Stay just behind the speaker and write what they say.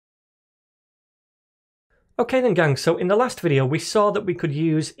Okay then gang, so in the last video we saw that we could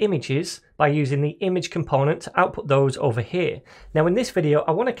use images by using the image component to output those over here. Now in this video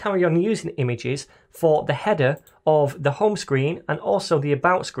I want to carry on using images for the header of the home screen and also the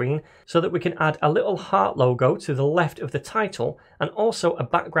about screen so that we can add a little heart logo to the left of the title and also a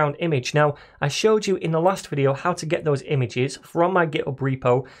background image. Now I showed you in the last video how to get those images from my GitHub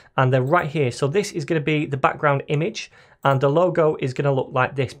repo and they're right here. So this is going to be the background image and the logo is going to look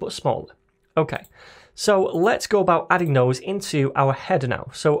like this but smaller. Okay. So let's go about adding those into our header now.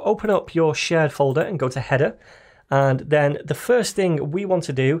 So open up your shared folder and go to header. And then the first thing we want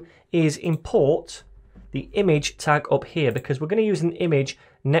to do is import the image tag up here because we're going to use an image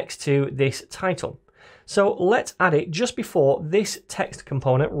next to this title. So let's add it just before this text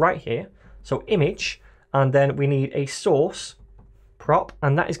component right here. So image, and then we need a source prop,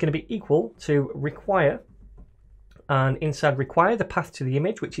 and that is going to be equal to require. And inside require, the path to the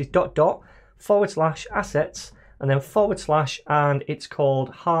image, which is // assets and then / and it's called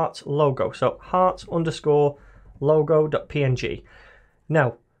heart logo. So heart _ logo.png.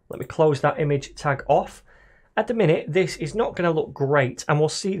 Now let me close that image tag off. At the minute this is not going to look great and we'll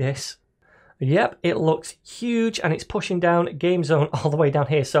see this. Yep, it looks huge and it's pushing down game zone all the way down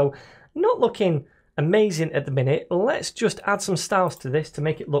here. So not looking amazing at the minute. Let's just add some styles to this to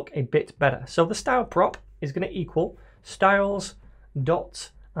make it look a bit better. So the style prop is going to equal styles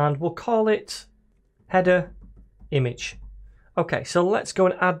dot and we'll call it header image. Okay, so let's go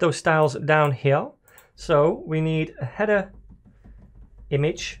and add those styles down here. So we need a header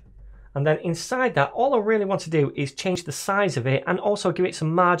image, and then inside that all I really want to do is change the size of it and also give it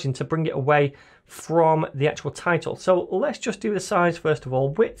some margin to bring it away from the actual title. So let's just do the size first of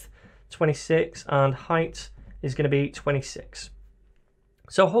all. Width 26 and height is going to be 26.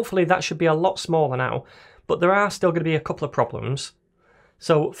 So hopefully that should be a lot smaller now, but there are still going to be a couple of problems.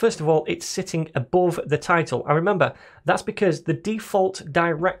 So first of all, it's sitting above the title. And remember, that's because the default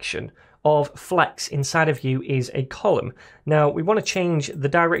direction of flex inside of view is a column. Now we want to change the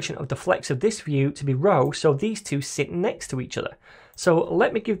direction of the flex of this view to be row, so these two sit next to each other. So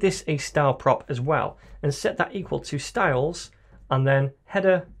let me give this a style prop as well and set that equal to styles and then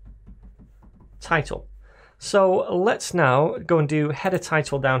header title. So let's now go and do header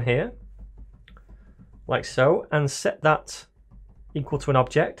title down here like so and set that equal to an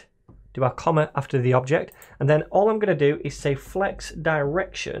object, do our comma after the object, and then all I'm going to do is say flex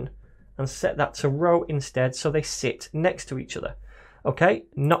direction and set that to row instead so they sit next to each other. Okay,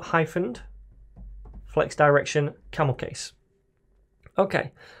 not hyphened, flex direction, camel case.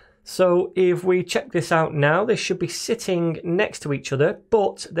 Okay, so if we check this out now, they should be sitting next to each other,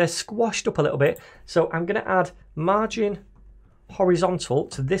 but they're squashed up a little bit. So I'm going to add margin horizontal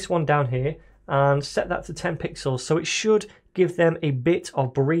to this one down here and set that to 10 pixels so it should give them a bit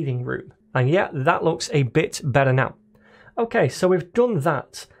of breathing room. And yeah, that looks a bit better now. Okay, so we've done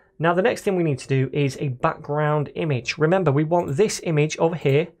that. Now the next thing we need to do is a background image. Remember, we want this image over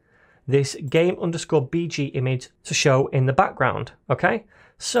here, this game_bg image, to show in the background. Okay,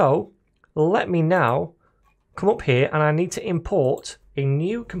 so let me now come up here and I need to import a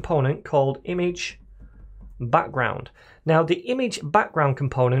new component called image background. Now the image background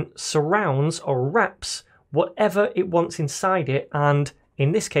component surrounds or wraps whatever it wants inside it, and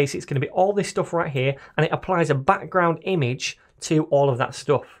in this case it's going to be all this stuff right here, and it applies a background image to all of that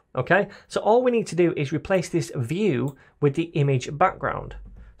stuff. Okay, so all we need to do is replace this view with the image background.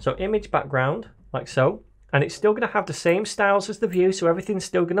 So image background like so, and it's still going to have the same styles as the view, so everything's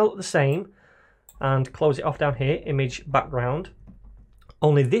still going to look the same. And close it off down here, image background,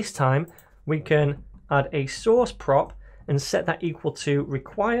 only this time we can add a source prop and set that equal to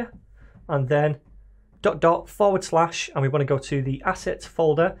require and then .. and we want to go to the assets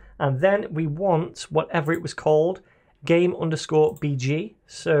folder, and then we want whatever it was called, game_bg,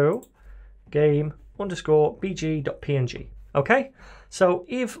 so game_bg.png. okay, so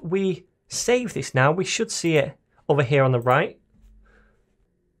if we save this now, we should see it over here on the right,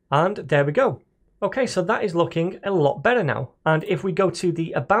 and there we go. Okay, so that is looking a lot better now, and if we go to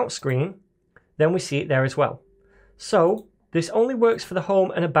the about screen, then we see it there as well. So this only works for the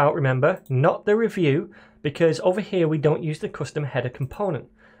home and about, remember, not the review, because over here we don't use the custom header component.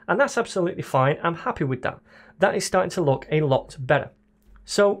 And that's absolutely fine, I'm happy with that. That is starting to look a lot better.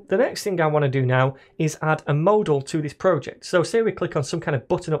 So the next thing I want to do now is add a modal to this project. So say we click on some kind of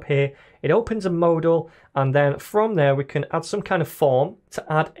button up here, it opens a modal, and then from there we can add some kind of form to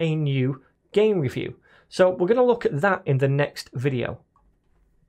add a new game review. So we're going to look at that in the next video.